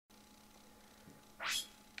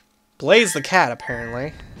Blaze the cat,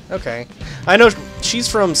 apparently. Okay. I know she's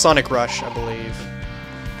from Sonic Rush, I believe.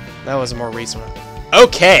 That was a more recent one.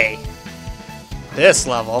 Okay! This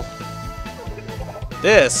level.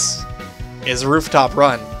 This is Rooftop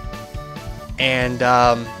Run. And,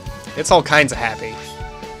 it's all kinds of happy.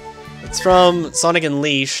 It's from Sonic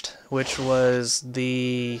Unleashed, which was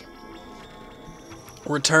the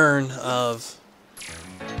return of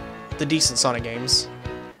the decent Sonic games.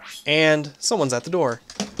 And someone's at the door.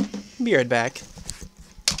 Be right back.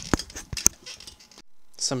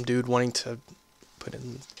 Some dude wanting to put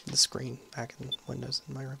in the screen back in Windows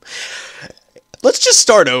in my room. Let's just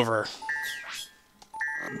start over.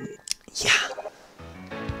 Yeah.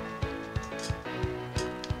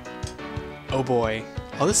 Oh boy.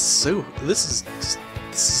 Oh, this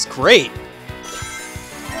is great.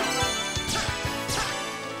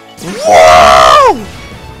 Whoa!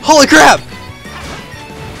 Holy crap!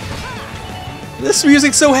 This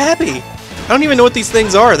music's so happy. I don't even know what these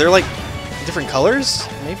things are. They're like different colors,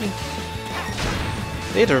 maybe.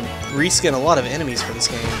 They had to reskin a lot of enemies for this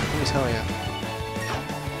game. Let me tell you.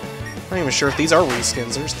 I'm not even sure if these are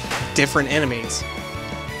reskins. There's different enemies.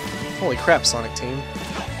 Holy crap, Sonic Team.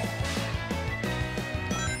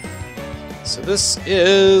 So this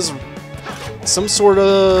is some sort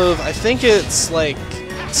of, I think it's like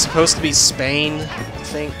supposed to be Spain, I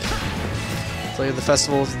think. It's like the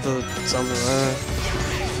festival of the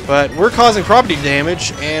something. But we're causing property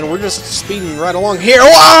damage and we're just speeding right along here.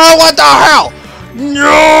 Whoa, what the hell?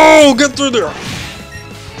 No, get through there.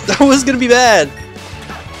 That was gonna be bad.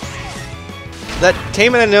 That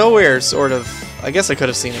came out of nowhere, sort of. I guess I could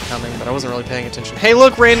have seen it coming, but I wasn't really paying attention. Hey,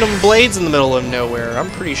 look, random blades in the middle of nowhere. I'm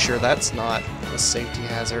pretty sure that's not a safety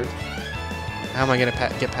hazard. How am I gonna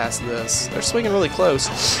get past this? They're swinging really close.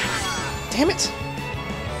 Damn it!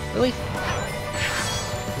 Really?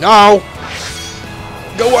 No!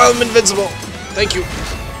 Go while I'm invincible! Thank you!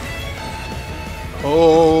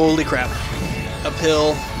 Holy crap.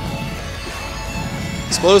 Uphill.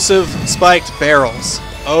 Explosive spiked barrels.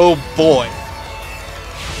 Oh boy.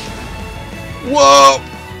 Whoa!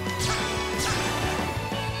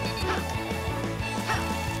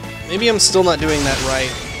 Maybe I'm still not doing that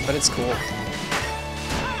right, but it's cool.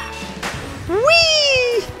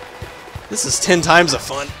 Whee! This is 10 times of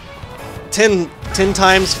fun. 10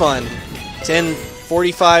 times fun.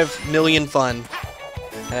 45 million fun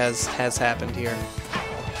has happened here.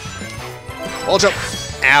 Wall jump.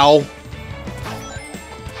 Ow.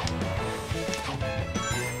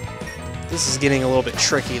 This is getting a little bit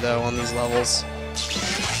tricky, though, on these levels.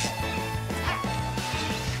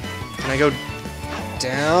 Can I go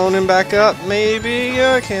down and back up? Maybe?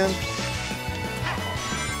 Yeah, I can.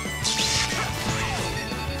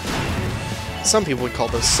 Some people would call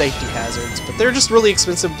those safety hazards, but they're just really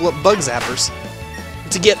expensive bug zappers.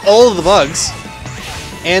 To get all of the bugs,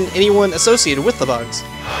 and anyone associated with the bugs.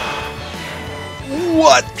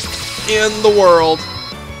 What in the world?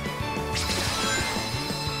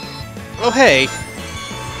 Oh hey,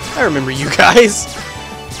 I remember you guys.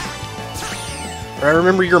 Or I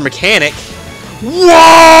remember your mechanic.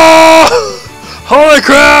 Whoa! Holy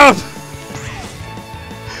crap!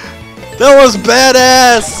 That was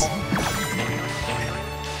badass!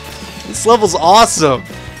 This level's awesome.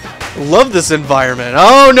 I love this environment.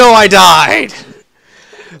 Oh no, I died!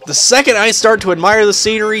 The second I start to admire the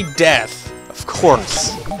scenery, death. Of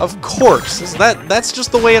course. Of course. That's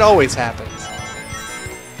just the way it always happens.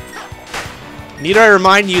 Need I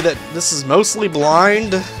remind you that this is mostly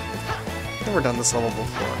blind? Never done this level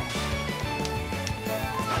before.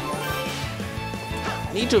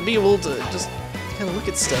 Need to be able to just kind of look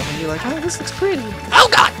at stuff and be like, oh, this looks pretty. Oh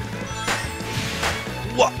god!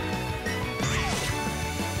 What?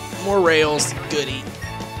 More rails, goody.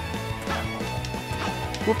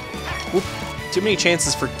 Whoop, whoop. Too many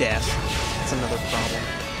chances for death. That's another problem.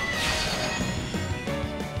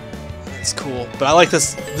 It's cool, but I like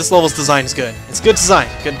this. This level's design is good. It's good design.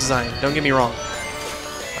 Good design. Don't get me wrong.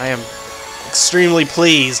 I am extremely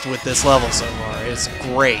pleased with this level so far. It's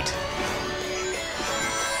great.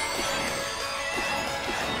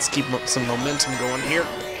 Let's keep some momentum going here.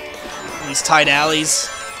 These tight alleys.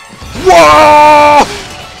 Whoa!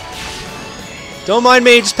 Don't mind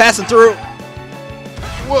me, just passing through.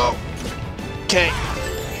 Whoa. Okay.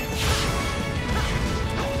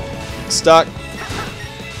 Stuck.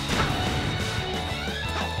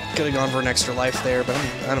 Could have gone for an extra life there, but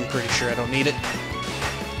I'm pretty sure I don't need it.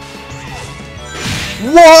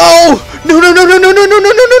 Whoa! No, no, no, no, no, no, no, no,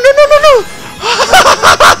 no, no, no, no, no!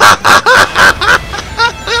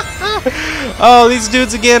 Oh, these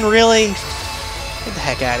dudes again, really? Get the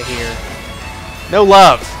heck out of here. No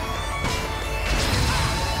love.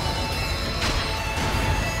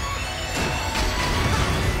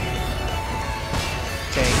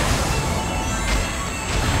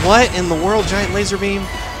 What in the world? Giant laser beam?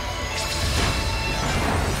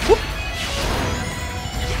 Whoop.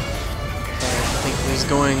 I think he's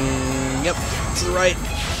going... Yep, to the right.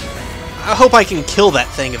 I hope I can kill that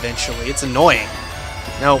thing eventually. It's annoying.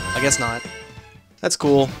 No, I guess not. That's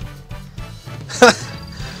cool.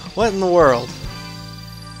 What in the world?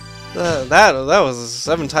 That was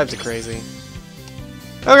 7 types of crazy.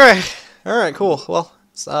 Okay. Alright, cool. Well,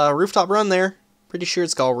 it's Rooftop Run there. Pretty sure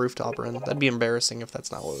it's called Rooftop Run. That'd be embarrassing if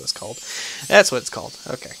that's not what it was called. That's what it's called.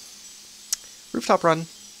 Okay. Rooftop Run.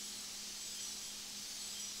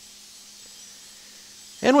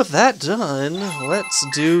 And with that done, let's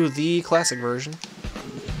do the classic version.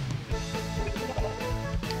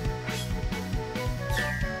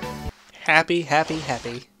 Happy, happy,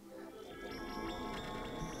 happy.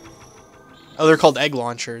 Oh, they're called egg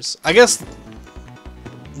launchers. I guess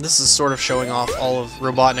this is sort of showing off all of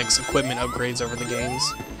Robotnik's equipment upgrades over the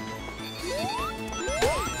games.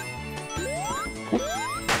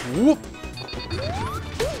 Whoop.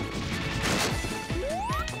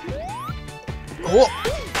 Whoop.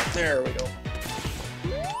 There we go.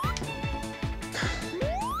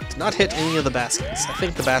 Did not hit any of the baskets. I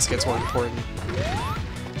think the baskets were important.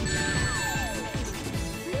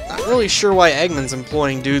 Not really sure why Eggman's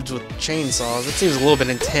employing dudes with chainsaws. It seems a little bit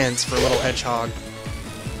intense for a little hedgehog.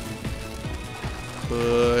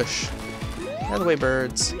 Push. Out of the way,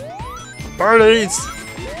 birds. Birdies!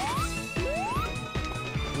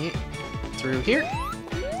 Yeah. Through here?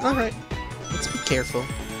 Alright. Let's be careful.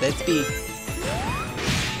 Let's be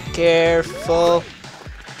careful.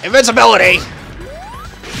 Invincibility!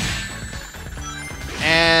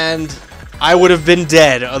 And I would have been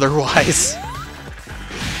dead otherwise.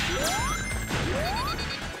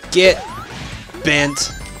 Get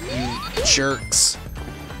bent, you jerks.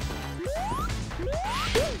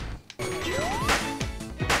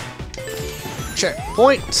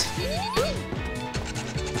 Checkpoint.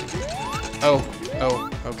 Oh,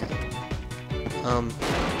 okay.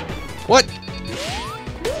 What?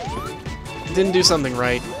 Didn't do something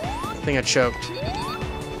right. I think I choked.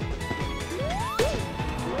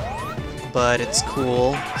 But it's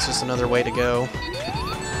cool. It's just another way to go.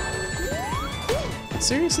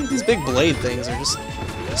 Seriously, these big blade things are just a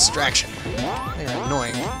distraction. They are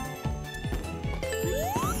annoying.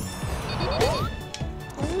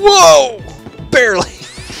 Whoa! Barely!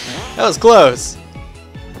 That was close.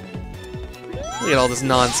 Look at all this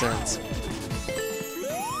nonsense.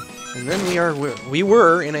 And then we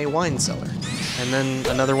were in a wine cellar. And then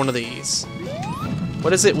another one of these.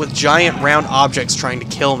 What is it with giant round objects trying to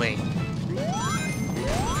kill me?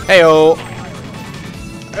 Heyo!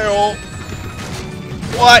 Heyo!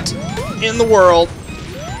 What in the world?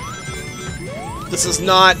 This is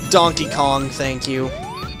not Donkey Kong, thank you.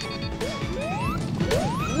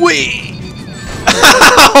 Whee!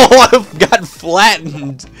 I've got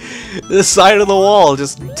flattened. This side of the wall,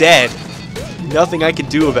 just dead. Nothing I could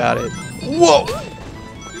do about it. Whoa!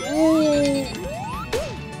 Ooh.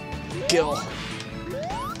 Kill.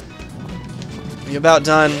 We about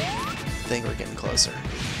done. I think we're getting closer.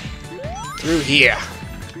 Through here.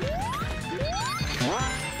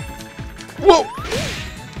 Whoa!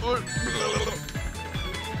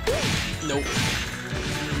 Nope.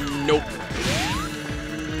 Nope.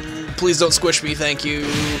 Please don't squish me, thank you.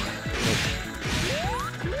 Nope.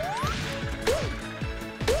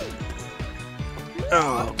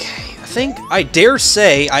 Okay, I think I dare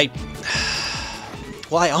say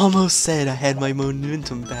well, I almost said I had my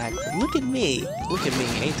momentum back, but look at me. Look at me,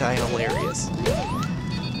 ain't I hilarious?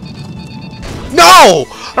 No!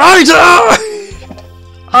 I died!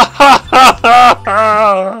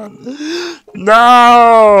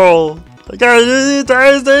 No! I gotta do the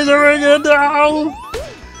entire station again now!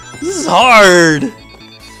 This is hard!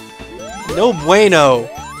 No bueno!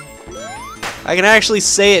 I can actually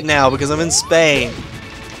say it now because I'm in Spain.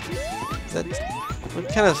 What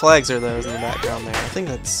kind of flags are those in the background there? I think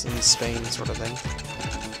that's in Spain sort of thing.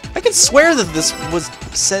 I could swear that this was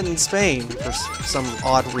set in Spain for some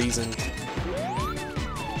odd reason.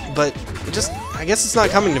 But it just, I guess it's not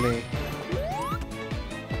coming to me.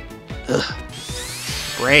 Ugh.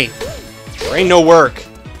 Brain. Brain no work.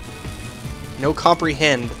 No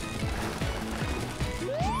comprehend.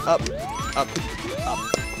 Up, up, up.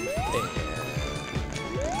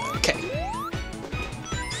 Okay.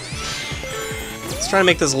 Let's try to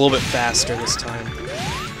make this a little bit faster this time.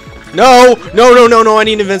 No! No, no, no, no, I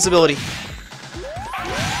need invincibility.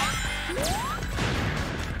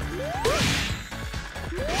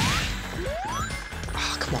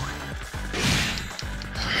 Oh, come on.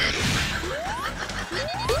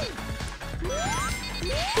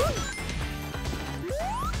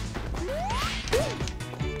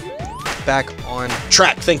 back on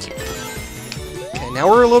track. Thank you. Okay, now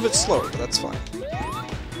we're a little bit slower, but that's fine.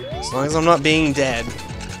 As long as I'm not being dead.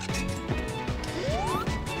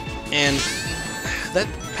 And that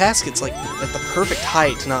basket's like at the perfect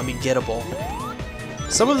height to not be gettable.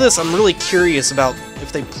 Some of this I'm really curious about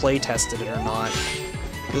if they play tested it or not.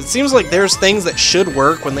 It seems like there's things that should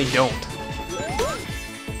work when they don't.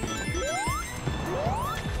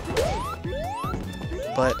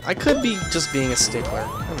 But I could be just being a stickler.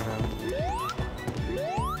 I don't know.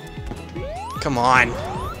 Come on.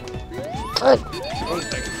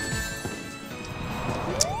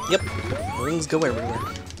 Yep. Rings go everywhere.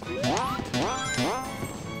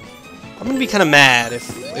 I'm gonna be kind of mad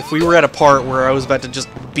if we were at a part where I was about to just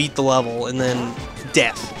beat the level and then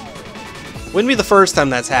death. Wouldn't be the first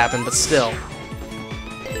time that's happened, but still.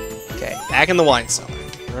 Okay, back in the wine cellar.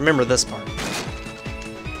 Remember this part.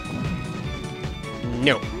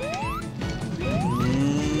 No.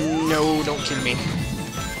 No, don't kill me.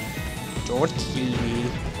 Don't kill me.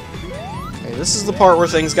 Okay, this is the part where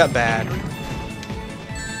things got bad.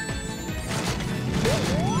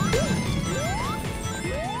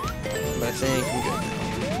 But I think I'm good.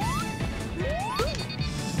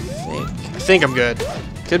 I think I'm good.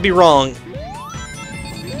 Could be wrong.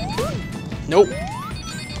 Nope.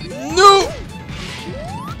 No!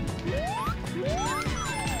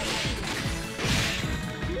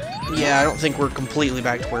 Yeah, I don't think we're completely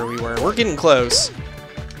back to where we were. We're getting close.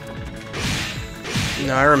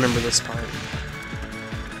 No, I remember this part.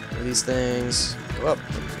 Where these things go up,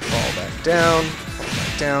 fall back down, fall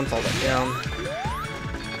back down, fall back down.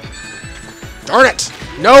 Darn it!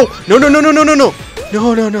 No! No, no, no, no, no, no, no!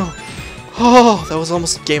 No, no, no. Oh, that was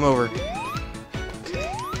almost game over.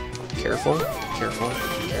 Okay. Careful, careful,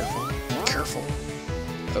 careful, careful.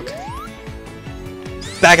 Okay.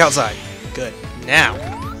 Back outside. Good. Now,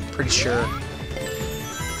 pretty sure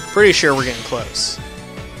we're getting close.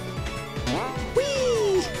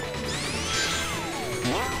 Whee!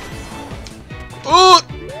 Oh!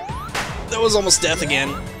 That was almost death again.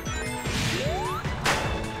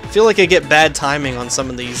 I feel like I get bad timing on some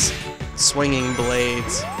of these swinging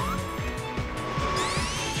blades.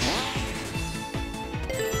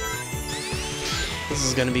 This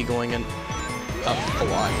is gonna be going up a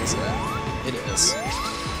lot, isn't it? It is.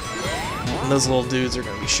 And those little dudes are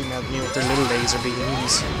gonna be shooting at me with their little laser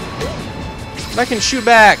beams. But I can shoot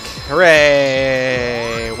back!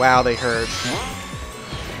 Hooray! Wow, they hurt.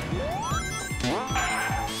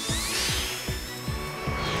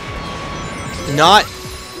 Not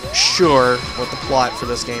sure what the plot for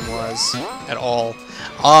this game was at all.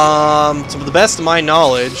 To the best of my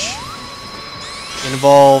knowledge, it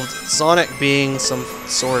involved Sonic being some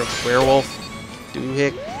sort of werewolf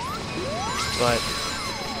doohick, but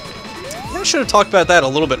I should have talked about that a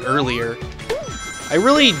little bit earlier. I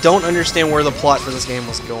really don't understand where the plot for this game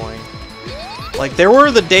was going. Like, there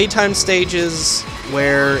were the daytime stages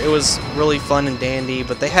where it was really fun and dandy,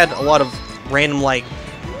 but they had a lot of random, like,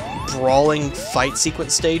 brawling fight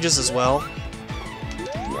sequence stages as well.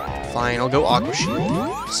 Fine, I'll go Aqua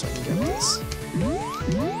Shield so I can get this.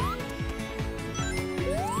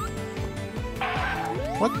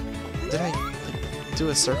 What? Did I do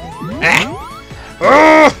a circle? Ah!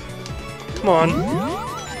 Ah! Come on.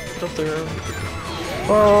 Get up there.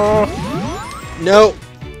 Oh. No.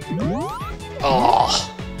 Oh.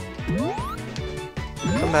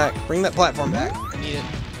 Come back. Bring that platform back. I need it.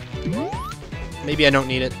 Maybe I don't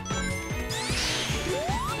need it.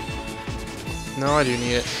 No, I do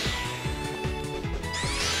need it.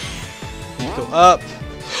 Go up.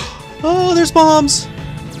 Oh, there's bombs!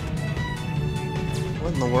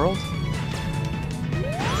 What in the world?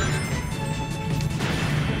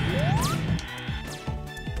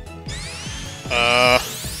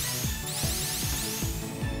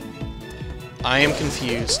 I am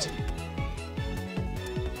confused.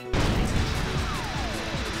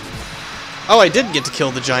 Oh, I did get to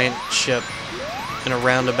kill the giant ship in a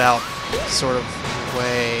roundabout sort of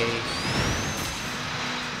way.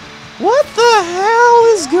 What the hell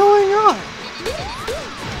is going on?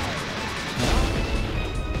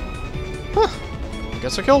 Huh.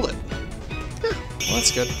 Guess I killed it. Yeah, well,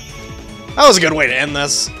 that's good. That was a good way to end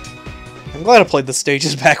this. I'm glad I played the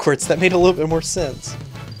stages backwards. That made a little bit more sense.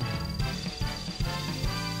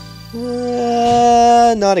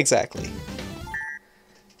 Not exactly.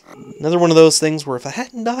 Another one of those things where if I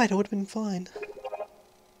hadn't died, I would have been fine.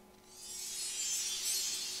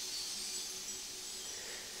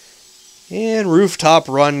 And Rooftop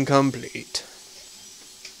Run complete.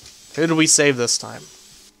 Who did we save this time?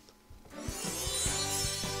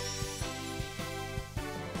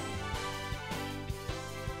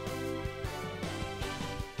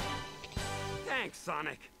 Thanks,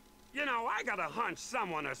 Sonic. You know, I got a hunch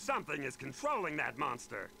someone or something is controlling that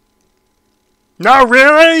monster. No,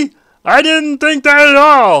 really? I didn't think that at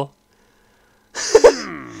all.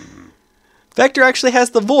 Vector actually has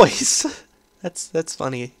the voice. That's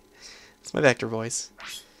funny. It's my Vector voice.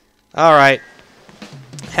 All right.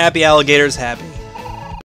 Happy alligator's happy.